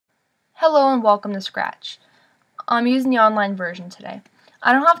Hello and welcome to Scratch. I'm using the online version today.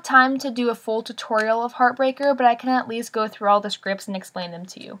 I don't have time to do a full tutorial of Heartbreaker, but I can at least go through all the scripts and explain them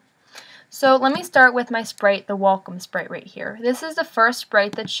to you. So let me start with my sprite, the welcome sprite right here. This is the first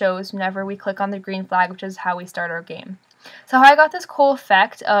sprite that shows whenever we click on the green flag, which is how we start our game. So how I got this cool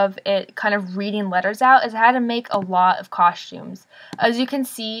effect of it kind of reading letters out is I had to make a lot of costumes. As you can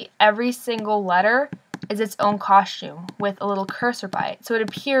see, every single letter is its own costume with a little cursor by it. So it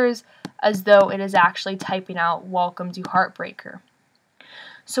appears as though it is actually typing out welcome to Heartbreaker.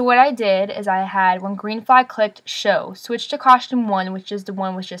 So what I did is I had, when green flag clicked, show, switch to costume 1, which is the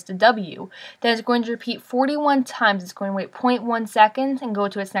one with just a W. Then it's going to repeat 41 times. It's going to wait 0.1 seconds and go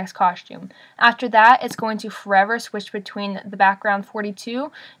to its next costume. After that, it's going to forever switch between the background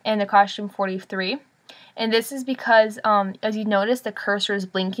 42 and the costume 43. And this is because, as you notice, the cursor is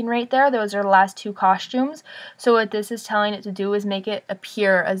blinking right there. Those are the last two costumes. So what this is telling it to do is make it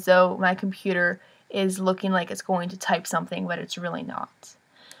appear as though my computer is looking like it's going to type something, but it's really not.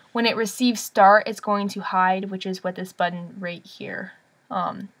 When it receives start, it's going to hide, which is what this button right here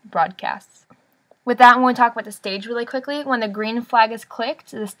broadcasts. With that, I'm going to talk about the stage really quickly. When the green flag is clicked,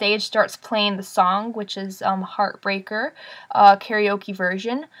 the stage starts playing the song, which is Heartbreaker, karaoke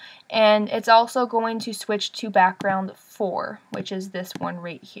version. And it's also going to switch to background 4, which is this one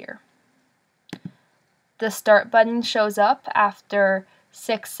right here. The start button shows up after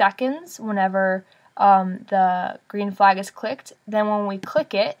 6 seconds whenever the green flag is clicked. Then when we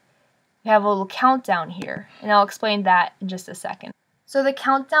click it, we have a little countdown here, and I'll explain that in just a second. So the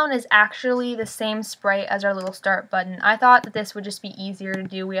countdown is actually the same sprite as our little start button. I thought that this would just be easier to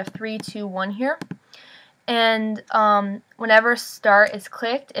do. We have 3, 2, 1 here. And whenever start is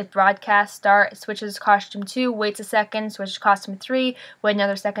clicked, it broadcasts start, it switches to costume 2, waits a second, switches to costume 3, wait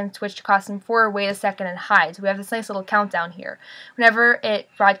another second, switch to costume 4, wait a second, and hide. So we have this nice little countdown here. Whenever it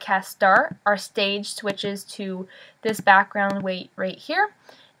broadcasts start, our stage switches to this background wait right here.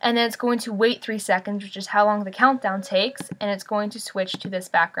 And then it's going to wait 3 seconds, which is how long the countdown takes, and it's going to switch to this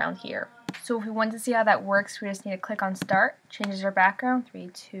background here. So if we want to see how that works, we just need to click on start, changes our background, 3,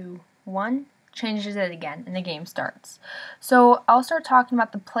 2, 1, changes it again, and the game starts. So I'll start talking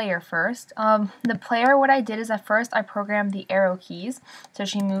about the player first. The player, what I did is at first I programmed the arrow keys, so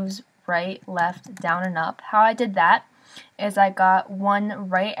she moves right, left, down, and up. How I did that is I got one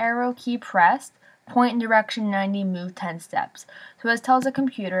right arrow key pressed, point in direction 90, move 10 steps. So what it tells the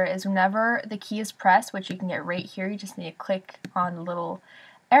computer is whenever the key is pressed, which you can get right here, you just need to click on the little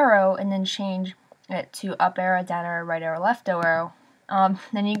arrow and then change it to up arrow, down arrow, right arrow, left arrow.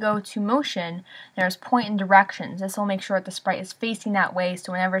 Then you go to motion, there's point and directions. This will make sure that the sprite is facing that way,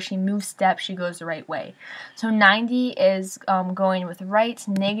 so whenever she moves steps, she goes the right way. So 90 is going with right,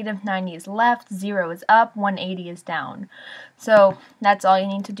 negative 90 is left, 0 is up, 180 is down. So that's all you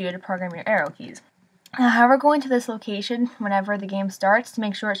need to do to program your arrow keys. However, going to this location whenever the game starts to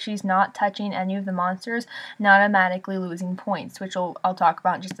make sure she's not touching any of the monsters and automatically losing points, which I'll talk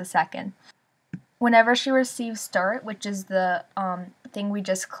about in just a second. Whenever she receives start, which is the thing we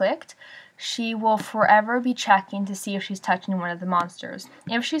just clicked, she will forever be checking to see if she's touching one of the monsters.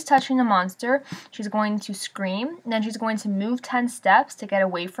 If she's touching a monster, she's going to scream, and then she's going to move 10 steps to get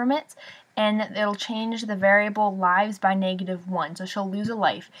away from it, and it'll change the variable lives by -1, so she'll lose a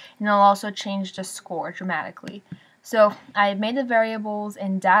life, and it'll also change the score dramatically. So I made the variables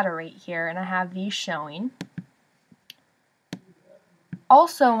in data right here, and I have these showing.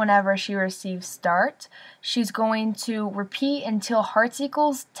 Also, whenever she receives start, she's going to repeat until hearts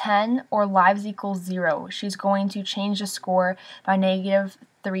equals 10 or lives equals 0. She's going to change the score by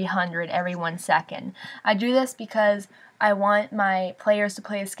 -300 every 1 second. I do this because I want my players to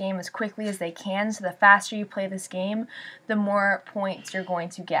play this game as quickly as they can, so the faster you play this game, the more points you're going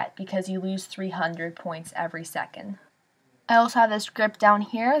to get, because you lose 300 points every second. I also have this script down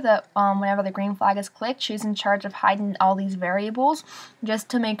here that whenever the green flag is clicked, she's in charge of hiding all these variables just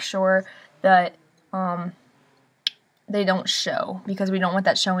to make sure that they don't show, because we don't want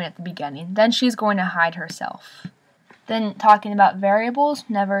that showing at the beginning. Then she's going to hide herself. Then talking about variables,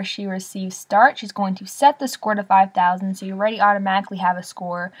 whenever she receives start, she's going to set the score to 5,000, so you already automatically have a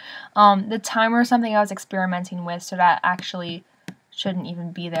score. The timer is something I was experimenting with, so that actually shouldn't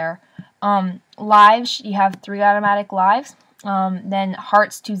even be there. Lives, you have 3 automatic lives. Then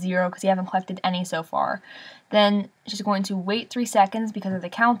hearts to 0 because you haven't collected any so far. Then she's going to wait 3 seconds because of the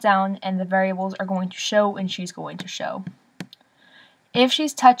countdown, and the variables are going to show, and she's going to show. If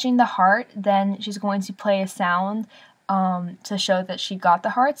she's touching the heart, then she's going to play a sound to show that she got the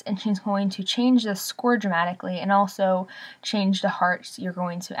hearts, and she's going to change the score dramatically and also change the hearts. You're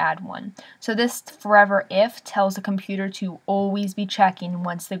going to add 1. So this forever if tells the computer to always be checking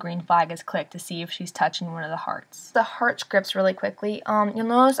once the green flag is clicked to see if she's touching one of the hearts. The heart scripts really quickly. You'll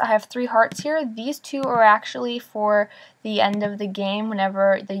notice I have 3 hearts here. These 2 are actually for the end of the game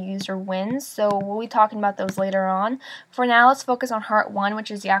whenever the user wins, so we'll be talking about those later on. For now, let's focus on heart 1, which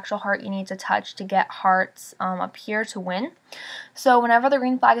is the actual heart you need to touch to get hearts up here to win. So whenever the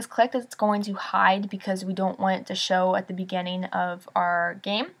green flag is clicked, it's going to hide because we don't want it to show at the beginning of our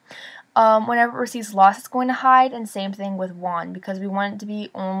game. Whenever it receives loss, it's going to hide, and same thing with 1 because we want it to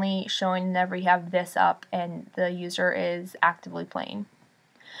be only showing whenever you have this up and the user is actively playing.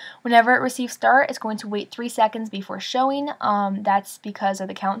 Whenever it receives start, it's going to wait 3 seconds before showing. That's because of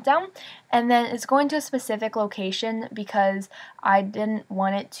the countdown. And then it's going to a specific location because I didn't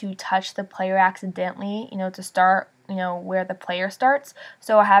want it to touch the player accidentally, to start, where the player starts.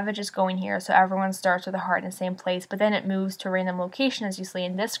 So I have it just going here so everyone starts with a heart in the same place, but then it moves to a random location as you see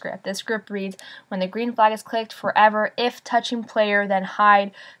in this script. This script reads, when the green flag is clicked, forever, if touching player, then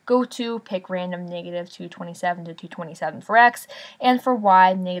hide, go to, pick random -227 to 227 for X, and for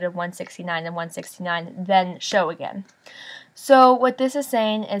Y, -169 and 169, then show again. So what this is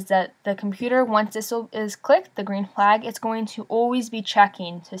saying is that the computer, once this is clicked, the green flag, it's going to always be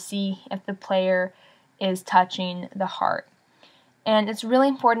checking to see if the player is touching the heart. And it's really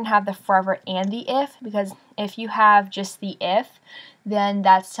important to have the forever and the if, because if you have just the if, then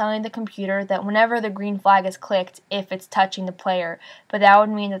that's telling the computer that whenever the green flag is clicked, if it's touching the player. But that would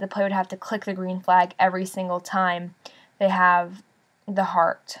mean that the player would have to click the green flag every single time they have the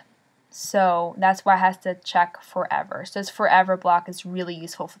heart. So that's why it has to check forever. So this forever block is really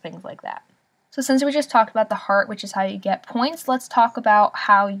useful for things like that. So since we just talked about the heart, which is how you get points, let's talk about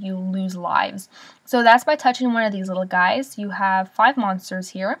how you lose lives. So that's by touching one of these little guys. You have 5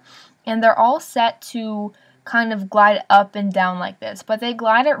 monsters here, and they're all set to kind of glide up and down like this, but they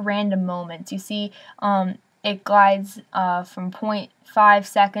glide at random moments. You see it glides from 0.5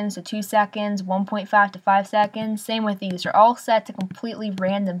 seconds to 2 seconds, 1.5 to 5 seconds. Same with these. They're all set to completely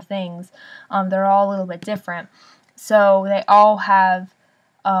random things. They're all a little bit different. So they all have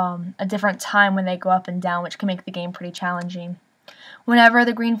a different time when they go up and down, which can make the game pretty challenging. Whenever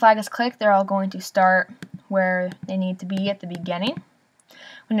the green flag is clicked, they're all going to start where they need to be at the beginning.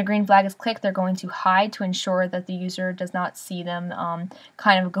 When the green flag is clicked, they're going to hide to ensure that the user does not see them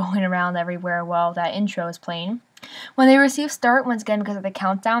kind of going around everywhere while that intro is playing. When they receive start, once again because of the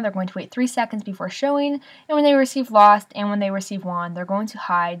countdown, they're going to wait 3 seconds before showing, and when they receive lost and when they receive won, they're going to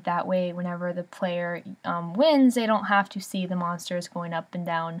hide. That way, whenever the player wins, they don't have to see the monsters going up and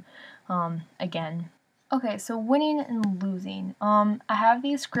down again. Okay, so winning and losing. I have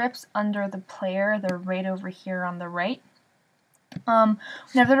these scripts under the player. They're right over here on the right.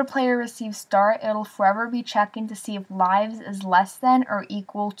 Whenever the player receives start, it'll forever be checking to see if lives is less than or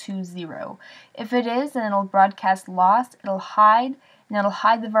equal to 0. If it is, then it'll broadcast lost, it'll hide, and it'll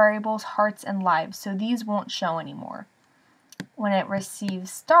hide the variables hearts and lives, so these won't show anymore. When it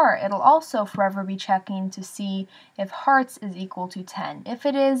receives start, it'll also forever be checking to see if hearts is equal to 10. If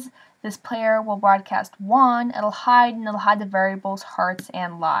it is, this player will broadcast 1, it'll hide, and it'll hide the variables hearts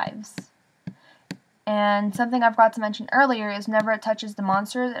and lives. And something I forgot to mention earlier is whenever it touches the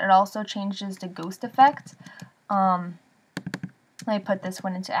monsters, it also changes the ghost effect. Let me put this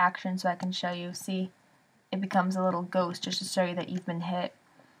one into action so I can show you. See, it becomes a little ghost just to show you that you've been hit.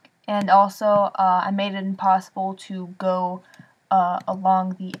 And also, I made it impossible to go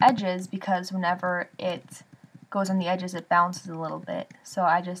along the edges because whenever it goes on the edges, it bounces a little bit. So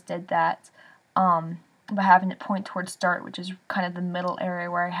I just did that by having it point towards start, which is kind of the middle area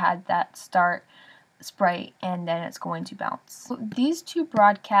where I had that start sprite, and then it's going to bounce. So these 2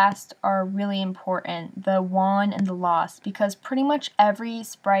 broadcasts are really important, the won and the lost, because pretty much every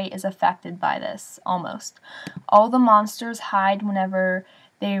sprite is affected by this, almost. All the monsters hide whenever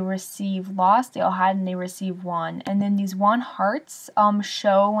they receive lost, they all hide and they receive won. And then these won hearts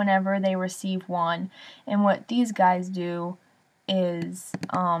show whenever they receive won. And what these guys do is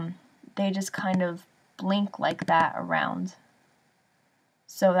they just kind of blink like that around.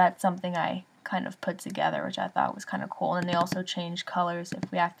 So that's something I kind of put together, which I thought was kind of cool. And they also change colors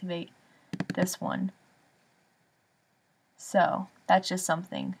if we activate this one. So that's just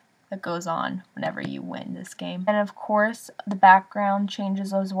something that goes on whenever you win this game. And of course, the background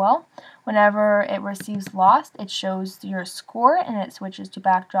changes as well. Whenever it receives lost, it shows your score and it switches to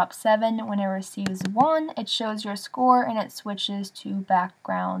backdrop 7. When it receives won, it shows your score and it switches to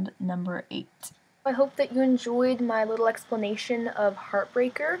background number 8. I hope that you enjoyed my little explanation of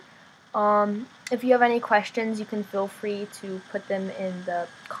Heartbreaker. If you have any questions, you can feel free to put them in the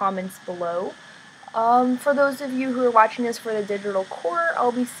comments below. For those of you who are watching this for the digital core,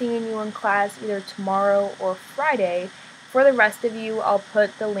 I'll be seeing you in class either tomorrow or Friday. For the rest of you, I'll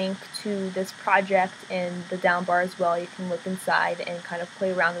put the link to this project in the down bar as well. You can look inside and kind of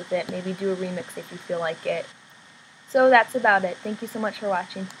play around with it, maybe do a remix if you feel like it. So that's about it. Thank you so much for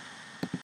watching.